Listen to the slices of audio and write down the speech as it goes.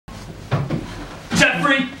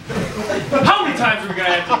Jeffrey, how many times are we gonna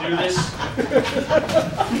have to do this? Is this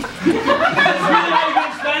really how you're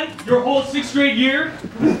gonna spend your whole 6th grade year?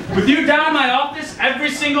 With you down in my office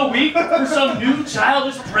every single week for some new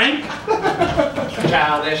childish prank?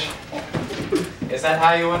 Childish. Is that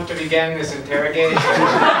how you want to begin this interrogation?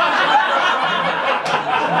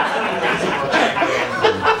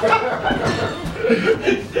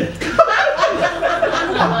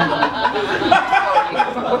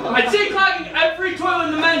 I'd say clogging every toilet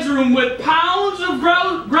in the men's room with pounds of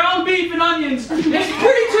ground beef and onions is pretty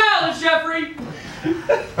childish, Jeffrey.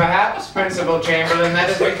 Perhaps, Principal Chamberlain, that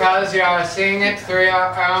is because you are seeing it through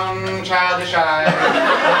your own childish eyes.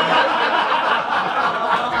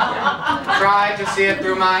 Try to see it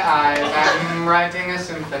through my eyes. I'm writing a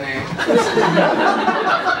symphony.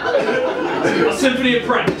 A symphony of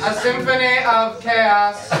pranks. A symphony of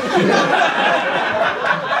chaos.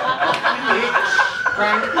 Each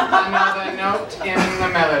prank another note in the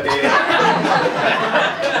melody.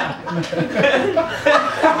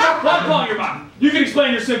 Well, I'm calling your mom. You can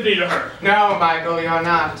explain your symphony to her. No, Michael, you're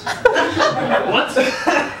not. What?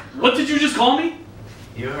 What did you just call me?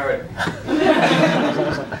 You heard.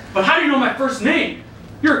 But how do you know my first name?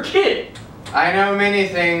 You're a kid. I know many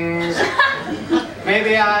things.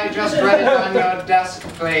 Maybe I just read it on your desk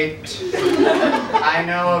plate. I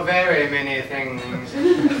know very many things.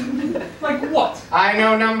 Like what? I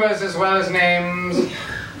know numbers as well as names.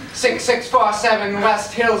 6647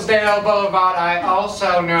 West Hillsdale Boulevard. I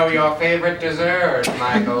also know your favorite dessert,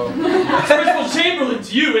 Michael. Principal Chamberlain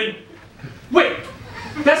to you, and... Wait,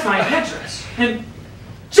 that's my address. And...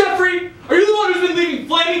 Jeffrey, are you the one who's been leaving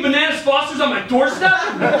flaming bananas Fosters on my doorstep?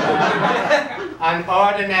 An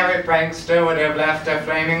ordinary prankster would have left a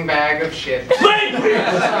flaming bag of shit. Sorry.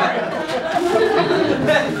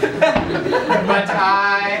 But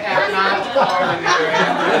I am not ordinary.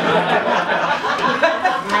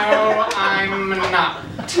 No, I'm not.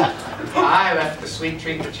 I left the sweet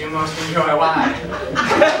treat that you most enjoy. Why?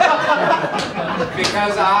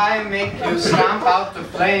 Because I make you stomp out the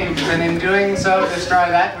flames, and in doing so destroy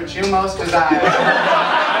that which you most desire.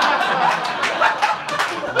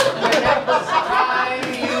 The next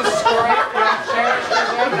time you scrape your cherished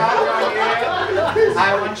dessert out your ear, I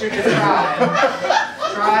want you to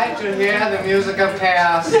try to hear the music of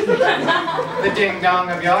chaos. The ding-dong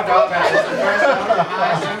of your doorbell is the first note of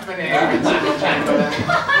my symphony, Principal Chamberlain.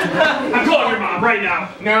 I'm calling your mom right now.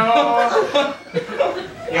 No,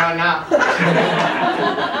 you're not.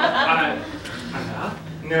 I'm not?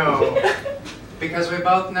 No, because we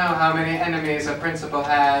both know how many enemies a principal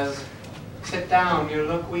has. Sit down, you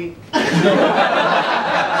look weak.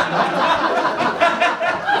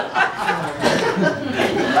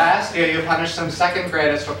 Last year you punished some 2nd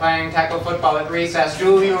graders for playing tackle football at recess.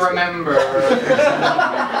 Do you remember?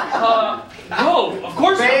 No, of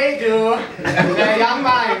course not. They do. Their young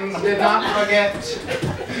minds did not forget.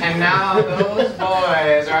 And now those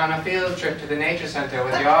boys are on a field trip to the nature center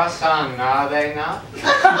with your son, are they not?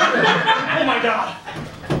 Oh my God.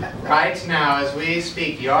 Right now, as we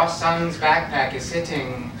speak, your son's backpack is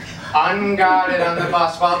sitting unguarded on the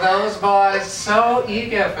bus while those boys, so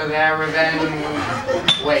eager for their revenge,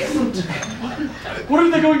 wait. What are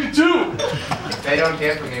they going to do? If they don't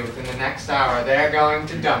hear from me within the next hour, they're going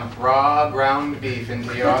to dump raw ground beef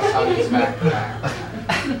into your son's backpack.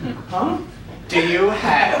 Huh? Do you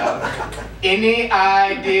have any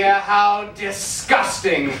idea how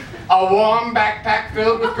disgusting a warm backpack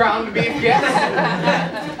filled with ground beef gets?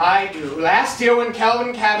 I do. Last year when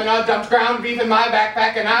Kelvin Kavanaugh dumped ground beef in my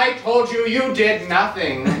backpack and I told you you did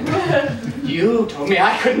nothing. You told me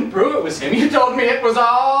I couldn't prove it was him. You told me it was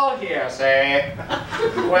all hearsay.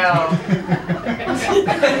 Well,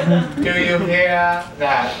 do you hear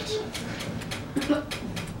that?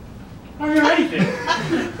 I don't hear anything.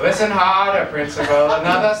 Listen harder, Principal.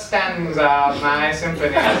 Another stanza of my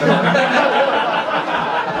symphony.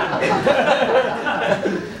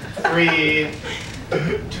 3,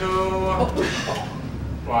 2,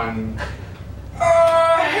 1.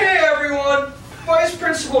 Hey everyone! Vice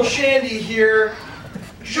Principal Shandy here.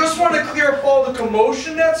 Just want to clear up all the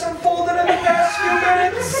commotion that's unfolded in the past few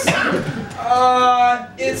minutes.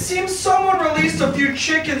 It seems someone released a few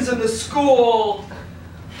chickens in the school.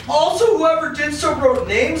 Also, whoever did so wrote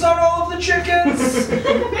names on all of the chickens.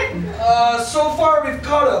 So far we've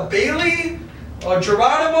caught a Bailey, a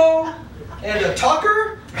Geronimo, and a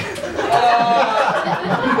Tucker. Please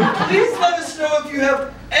let us know if you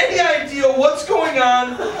have any idea what's going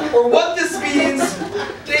on or what this means.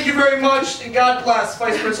 Thank you very much, and God bless,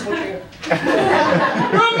 Vice Principal King.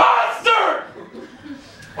 You're a monster!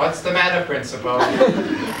 What's the matter, Principal?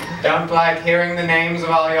 Don't like hearing the names of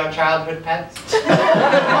all your childhood pets?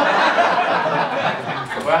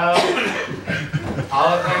 Well, all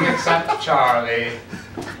of them except Charlie.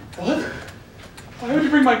 What? Why would you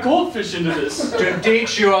bring my goldfish into this? To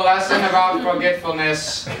teach you a lesson about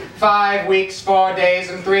forgetfulness. 5 weeks, 4 days,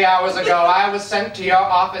 and 3 hours ago, I was sent to your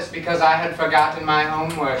office because I had forgotten my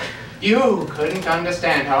homework. You couldn't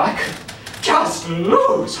understand how I could just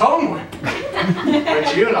lose homework.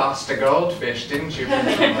 But you lost a goldfish, didn't you? I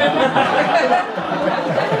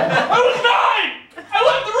was 9! I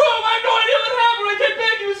left the room! I have no idea what happened! When I came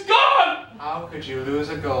back, he was gone! How could you lose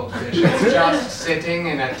a goldfish? It's just sitting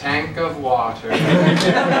in a tank of water. I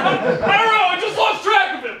don't know! I just lost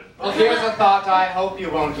track of him! Well, here's a thought I hope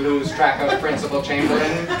you won't lose track of, Principal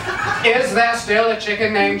Chamberlain. Is there still a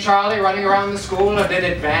chicken named Charlie running around the school, or did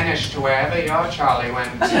it vanish to wherever your Charlie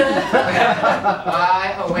went?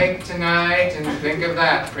 Lie awake tonight and think of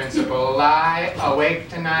that, Principal. Lie awake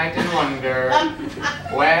tonight and wonder,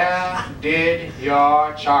 where did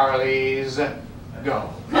your Charlies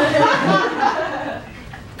go?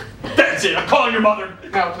 That's it! I'm calling your mother!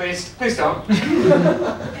 No, please. Please don't.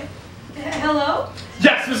 Hello?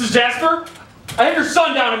 Yes, Mrs. Jasper? I have your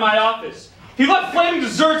son down in my office. He left flaming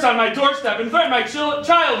desserts on my doorstep and threatened my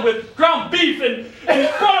child with ground beef and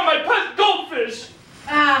brought on my pet goldfish.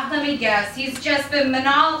 Let me guess. He's just been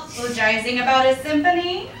monologizing about his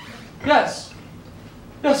symphony? Yes.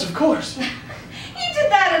 Yes, of course. He did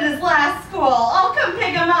that at his last school. I'll come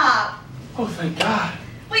pick him up. Oh, thank God.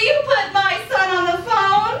 Will you put my son on the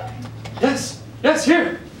phone? Yes. Yes,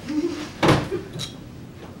 here.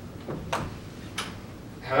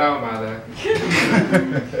 Hello, Mother.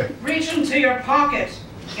 Reach into your pocket,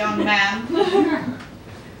 young man.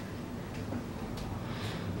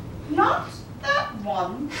 Not that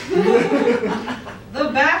one.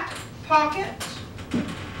 The back pocket.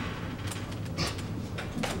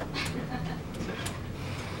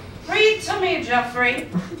 Read to me, Jeffrey.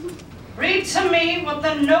 Read to me what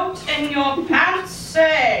the note in your pants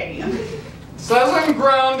say. Says I'm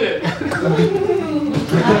grounded.